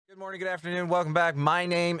Good morning, good afternoon, welcome back. My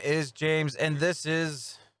name is James, and this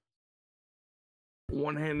is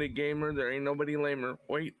One-handed gamer. There ain't nobody lamer.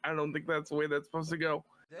 Wait, I don't think that's the way that's supposed to go.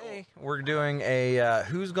 today we're doing a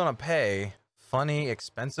Who's Gonna Pay Funny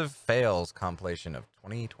Expensive Fails compilation of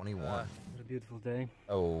 2021. What a beautiful day.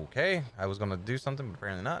 Okay, I was gonna do something, but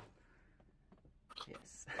apparently not.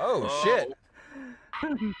 Yes. Oh, shit!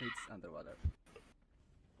 It's underwater.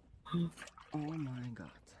 Oh my god.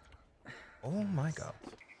 Oh my god.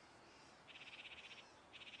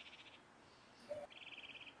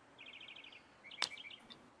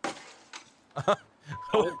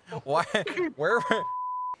 Why? Where?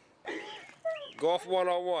 Go off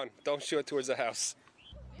 101. Don't shoot towards the house.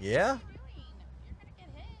 Yeah?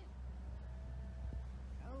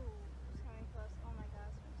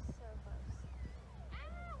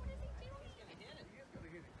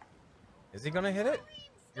 Is he gonna hit it?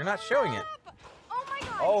 You're not showing it. Oh my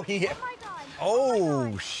god. Oh, he hit. Oh my god. Oh,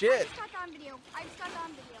 my god. shit. I just got that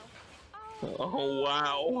on video. Oh,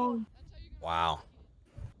 wow. Wow.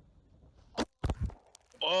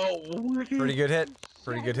 Oh, Pretty good hit.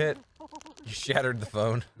 Pretty good hit. You shattered the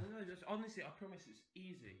phone. No, just honestly, I promise it's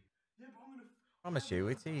easy. Yeah, but I'm gonna. Promise you,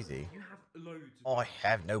 it's easy. You have loads. I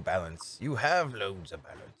have no balance. You have loads of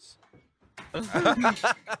balance.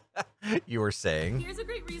 You were saying? Here's a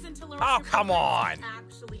great reason to learn. Oh, what come on.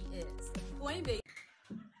 actually is. Coinbase.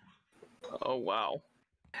 Oh, wow.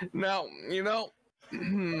 Now, you know,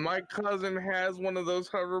 my cousin has one of those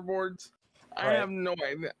hoverboards. I Right. have no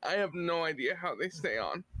idea. I have no idea how they stay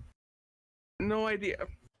on. No idea.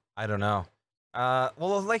 I don't know.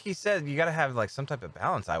 Well, like he said, you gotta have like some type of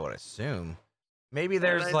balance, I would assume. Maybe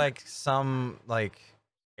there's like some like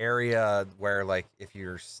area where like if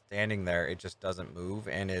you're standing there, it just doesn't move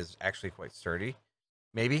and is actually quite sturdy.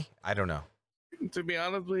 Maybe, I don't know. To be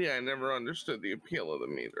honest with you, I never understood the appeal of the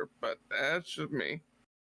meter, but that's just me.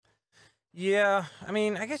 Yeah, I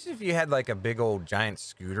mean, I guess if you had like a big old giant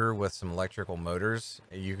scooter with some electrical motors,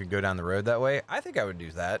 you could go down the road that way. I think I would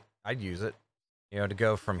do that. I'd use it, you know, to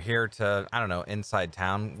go from here to, I don't know, inside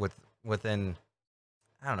town within,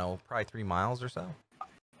 I don't know, probably 3 miles or so.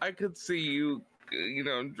 I could see you, you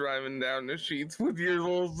know, driving down the sheets with your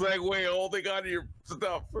little Segway holding on to your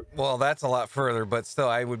stuff. Well, that's a lot further, but still,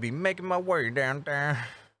 I would be making my way down there.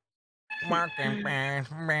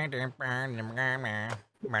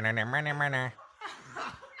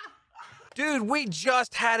 Dude, we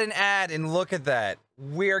just had an ad, and look at that.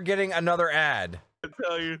 We are getting another ad. I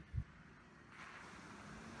tell you.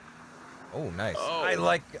 Oh, nice. Oh.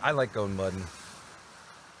 I like going mudding.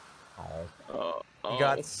 Oh, you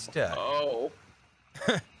got stuck. Oh.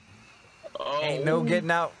 Oh. Ain't no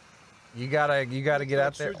getting out. You gotta get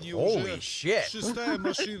out there. Holy shit. Шестая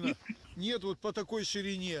машина. Нет, вот по такой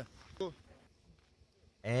ширине.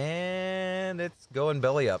 And it's going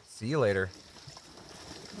belly up. See you later.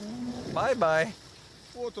 Bye bye.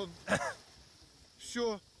 Вот он.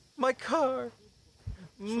 Все. My car.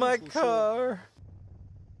 My car.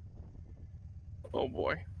 Oh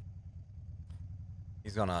boy.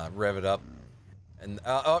 He's gonna rev it up. And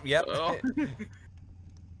oh, yep. Oh.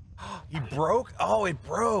 He broke. Oh, it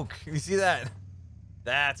broke. You see that?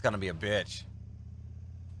 That's gonna be a bitch.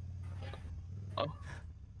 Oh.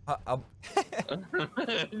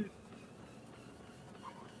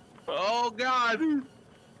 Oh god.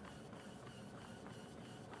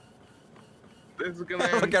 This is gonna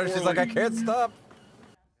Look at her. She's like, I can't stop.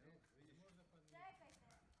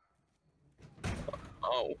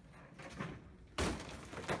 Oh.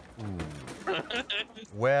 Ooh.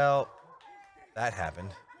 Well, that happened.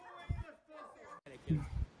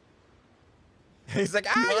 He's like,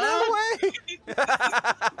 ah, get out of the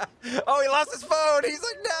way. Oh, he lost his phone. He's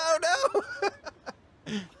like,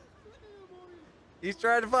 no. He's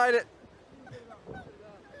trying to find it.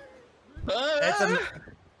 It's a,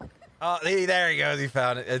 oh, there he goes. He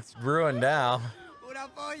found it. It's ruined now.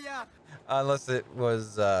 Unless it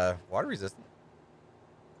was water resistant.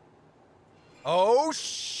 Oh,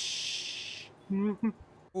 shh.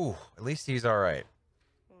 Ooh, at least he's all right.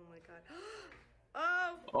 Oh my god.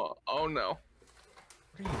 Oh, oh no.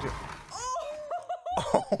 What are you doing?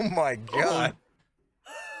 Oh my god.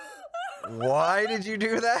 Why did you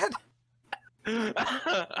do that?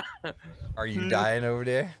 Are you dying over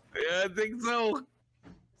there? Yeah, I think so.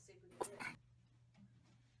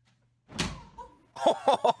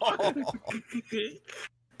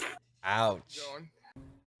 Ouch. Going.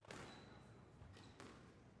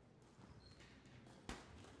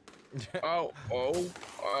 Oh,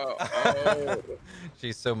 oh.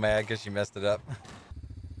 She's so mad because she messed it up.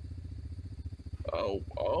 Oh,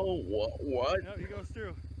 what? No, he goes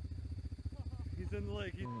through. He's in the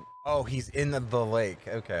lake. Oh, he's in the lake.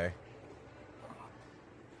 Okay.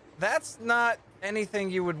 That's not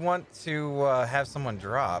anything you would want to have someone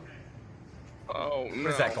drop. Oh no.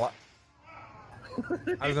 What is that glass?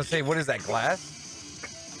 I was gonna say, what is that glass?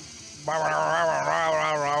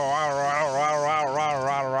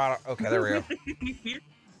 Okay, there we go.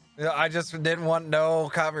 Yeah, I just didn't want no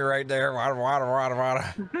copyright there. Run.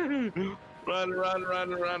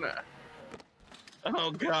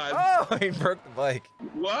 Oh god. Oh, he broke the bike.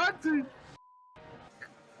 What?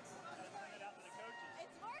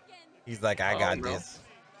 He's like, I got no. this.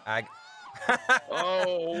 I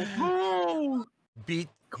Oh. beat.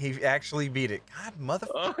 He actually beat it. God,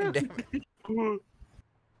 motherfucking damn it.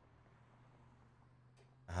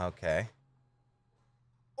 Okay.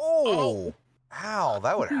 Oh, ow,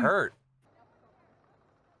 that would hurt.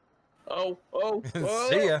 Oh.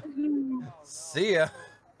 See ya. See ya.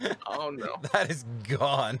 Oh no. That is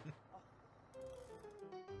gone.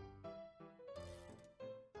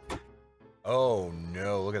 Oh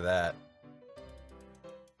no, look at that.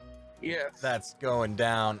 Yes. That's going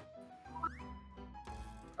down.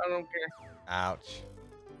 I don't care. Ouch.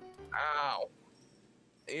 Ow.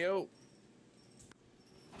 Ew.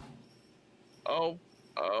 Oh.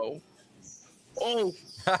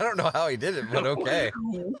 I don't know how he did it, but okay.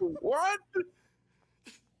 What?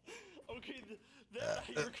 Okay, that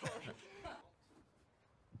your car.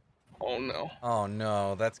 Oh no. Oh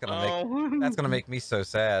no, that's gonna make me so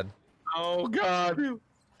sad. Oh god.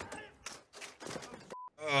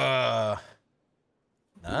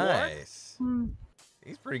 Nice.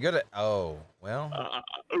 He's pretty good at. Oh well.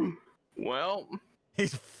 Well.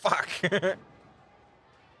 He's fuck.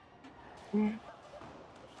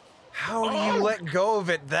 How do you let go of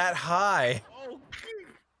it that high? Oh.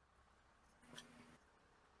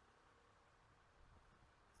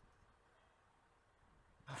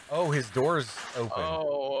 Oh, his door's open.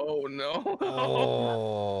 Oh no.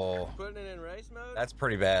 Oh, Putting it in race mode? that's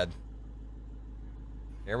pretty bad.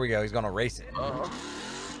 There we go. He's gonna race it. Oh.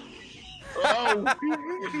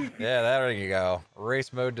 Yeah, there you go.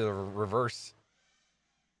 Race mode to the reverse.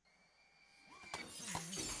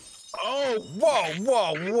 Oh.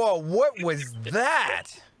 Whoa. What was that?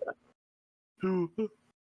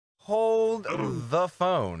 Hold the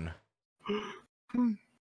phone.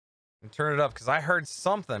 And turn it up because I heard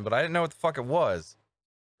something, but I didn't know what the fuck it was.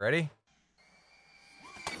 Ready?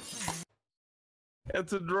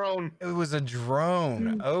 It's a drone. It was a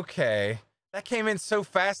drone. Okay. That came in so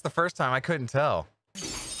fast the first time I couldn't tell.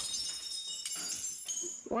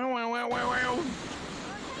 Wow.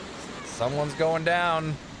 Someone's going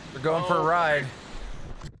down. They're going for a ride.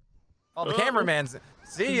 Oh, the cameraman's.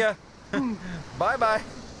 See ya. Bye.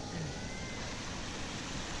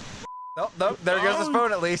 Nope. There goes his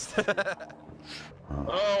phone at least.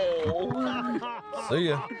 Oh. See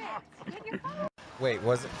ya. Wait,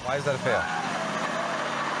 was it? Why is that a fail?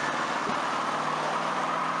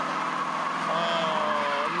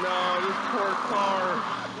 Oh no, this poor car.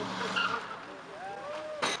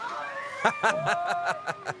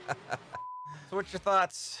 So what's your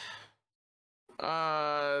thoughts?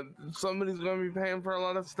 Somebody's gonna be paying for a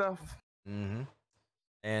lot of stuff. Mm-hmm.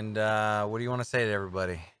 And what do you want to say to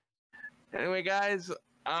everybody? Anyway, guys,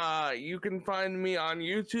 you can find me on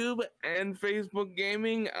YouTube and Facebook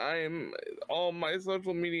Gaming. All my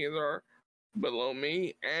social medias are below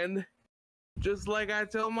me, and just like I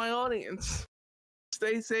tell my audience,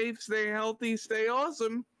 stay safe, stay healthy, stay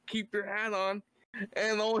awesome, keep your hat on,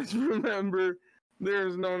 and always remember there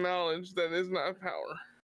is no knowledge that is not power.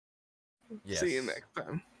 Yes. See you next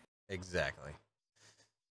time. Exactly.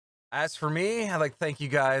 As for me, I'd like to thank you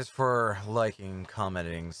guys for liking,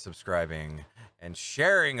 commenting, subscribing, and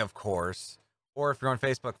sharing, of course. Or if you're on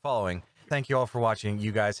Facebook, following. Thank you all for watching.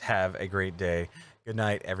 You guys have a great day. Good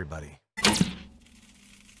night, everybody.